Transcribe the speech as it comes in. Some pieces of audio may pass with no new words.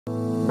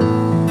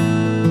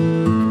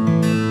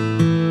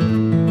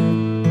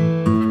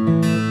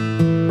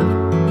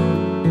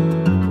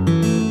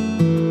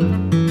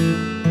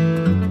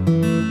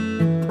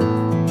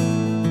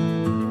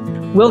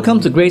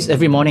Welcome to Grace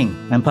Every Morning.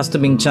 I'm Pastor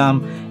Meng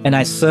Cham and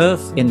I serve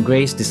in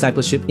Grace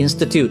Discipleship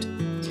Institute.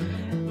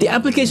 The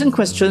application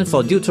question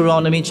for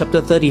Deuteronomy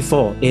chapter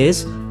 34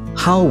 is,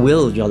 how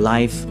will your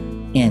life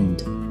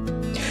end?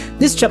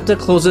 This chapter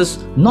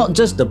closes not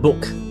just the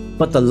book,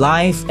 but the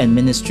life and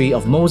ministry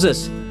of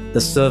Moses, the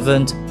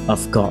servant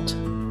of God.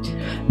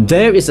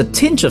 There is a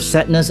tinge of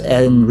sadness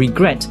and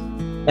regret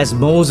as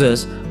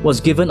Moses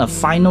was given a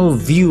final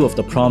view of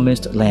the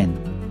promised land.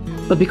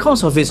 But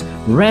because of his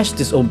rash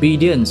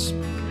disobedience,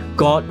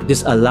 God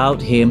disallowed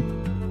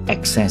him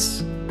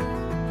access.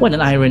 What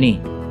an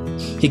irony.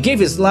 He gave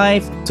his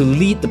life to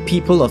lead the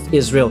people of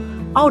Israel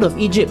out of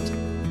Egypt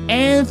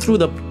and through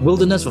the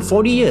wilderness for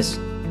 40 years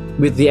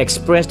with the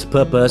expressed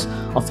purpose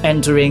of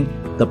entering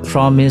the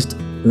promised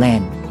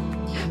land.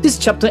 This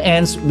chapter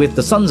ends with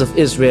the sons of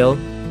Israel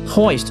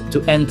poised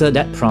to enter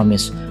that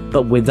promise,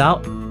 but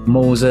without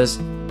Moses,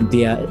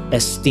 their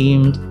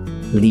esteemed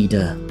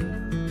leader.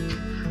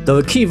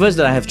 The key verse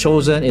that I have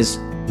chosen is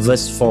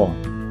verse 4.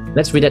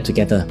 Let's read that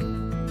together.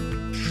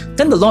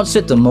 Then the Lord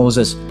said to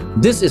Moses,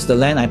 "This is the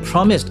land I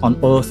promised on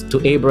oath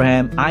to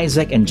Abraham,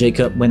 Isaac, and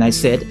Jacob when I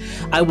said,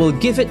 I will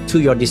give it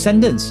to your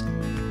descendants.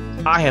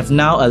 I have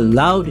now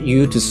allowed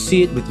you to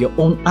see it with your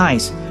own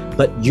eyes,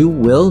 but you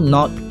will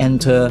not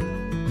enter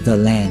the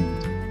land."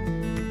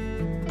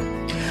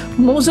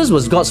 Moses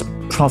was God's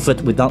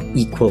prophet without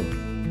equal.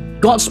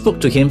 God spoke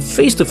to him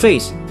face to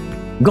face.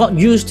 God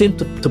used him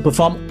to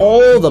perform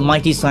all the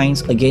mighty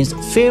signs against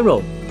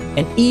Pharaoh.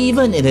 And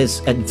even in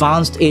his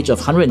advanced age of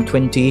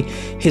 120,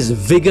 his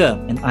vigor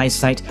and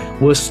eyesight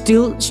were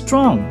still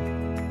strong.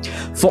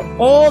 For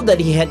all that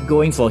he had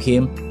going for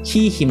him,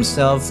 he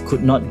himself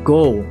could not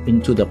go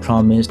into the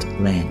promised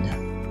land.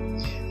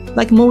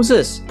 Like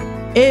Moses,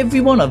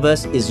 every one of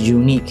us is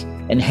unique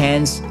and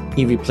hence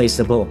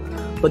irreplaceable.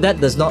 But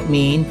that does not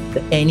mean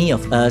that any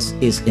of us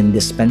is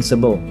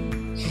indispensable.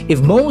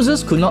 If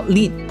Moses could not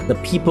lead the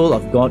people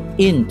of God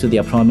into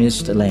their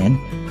promised land,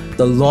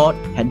 the Lord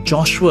had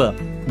Joshua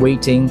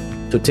waiting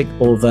to take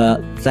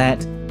over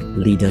that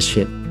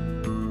leadership.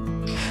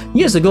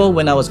 Years ago,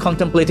 when I was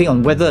contemplating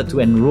on whether to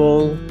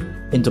enroll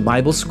into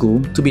Bible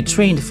school to be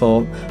trained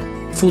for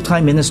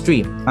full-time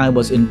ministry, I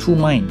was in two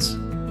minds.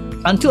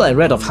 Until I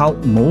read of how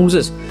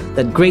Moses,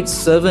 that great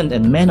servant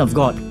and man of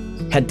God,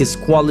 had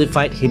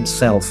disqualified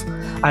himself.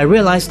 I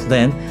realized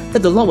then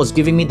that the Lord was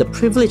giving me the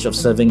privilege of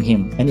serving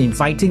Him and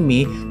inviting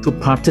me to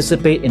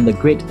participate in the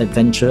great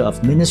adventure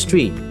of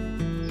ministry.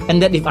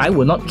 And that if I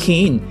were not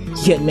keen,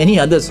 He had many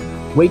others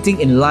waiting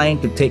in line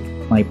to take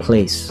my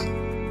place.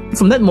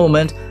 From that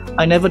moment,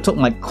 I never took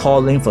my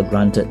calling for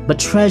granted, but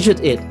treasured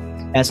it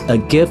as a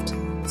gift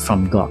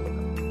from God.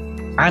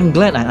 I'm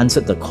glad I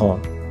answered the call,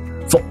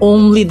 for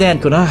only then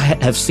could I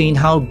have seen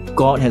how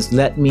God has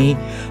led me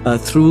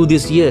through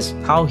these years,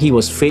 how He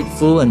was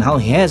faithful and how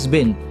He has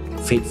been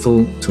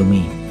faithful to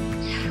me.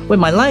 When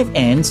my life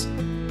ends,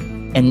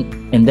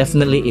 and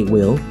definitely it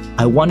will,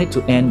 I want it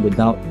to end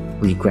without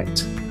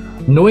regret,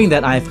 knowing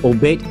that I've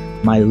obeyed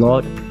my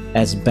Lord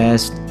as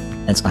best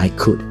as I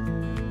could.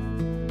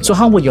 So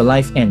how will your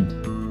life end?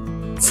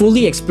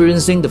 Fully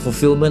experiencing the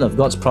fulfillment of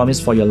God's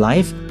promise for your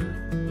life,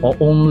 or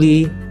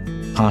only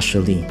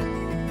partially?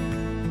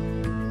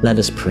 Let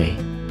us pray.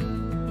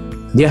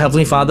 Dear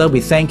Heavenly Father, we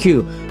thank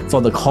You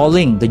for the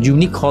calling, the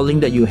unique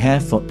calling that You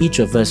have for each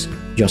of us,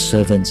 Your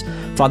servants.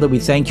 Father, we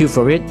thank You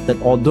for it,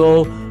 that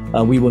although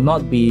we will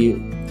not be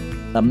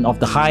of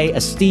the high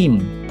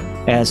esteem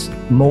as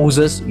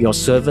Moses, Your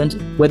servant,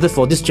 whether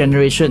for this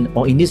generation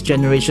or in this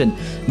generation,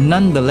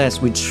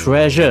 nonetheless, we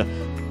treasure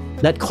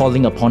that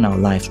calling upon our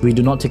lives. We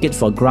do not take it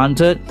for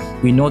granted.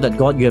 We know that,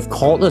 God, You have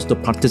called us to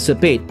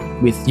participate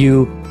with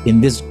You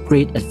in this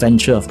great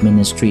adventure of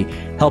ministry.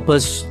 Help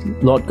us,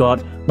 Lord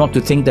God, not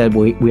to think that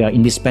we are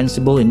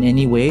indispensable in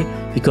any way,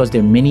 because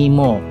there are many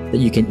more that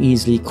You can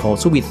easily call.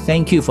 So we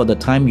thank You for the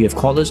time You have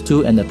called us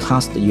to and the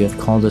task that You have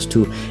called us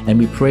to. And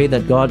we pray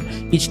that, God,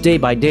 each day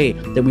by day,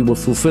 that we will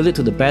fulfill it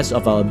to the best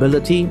of our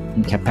ability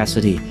and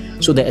capacity,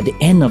 so that at the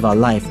end of our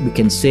life, we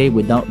can say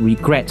without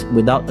regret,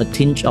 without a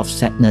tinge of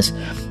sadness,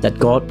 that,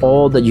 God,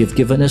 all that You've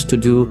given us to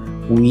do,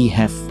 we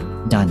have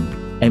done.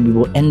 And we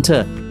will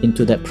enter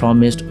into that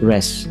promised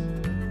rest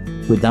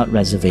without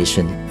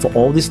reservation. For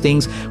all these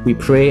things, we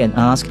pray and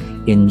ask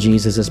in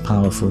Jesus'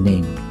 powerful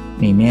name.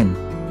 Amen.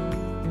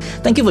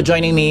 Thank you for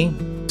joining me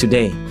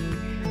today.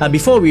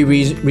 Before we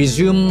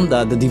resume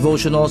the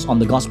devotionals on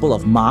the Gospel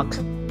of Mark,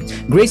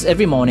 Grace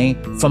Every Morning,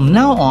 from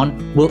now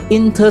on, will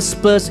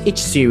intersperse each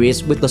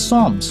series with the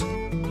Psalms,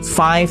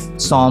 5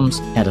 Psalms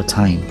at a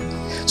time.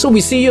 So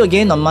we see you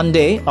again on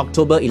Monday,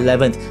 October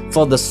 11th,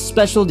 for the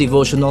special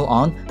devotional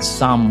on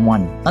Psalm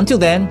 1. Until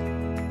then,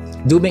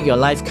 do make your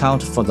life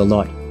count for the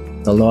Lord.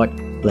 The Lord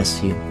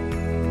bless you.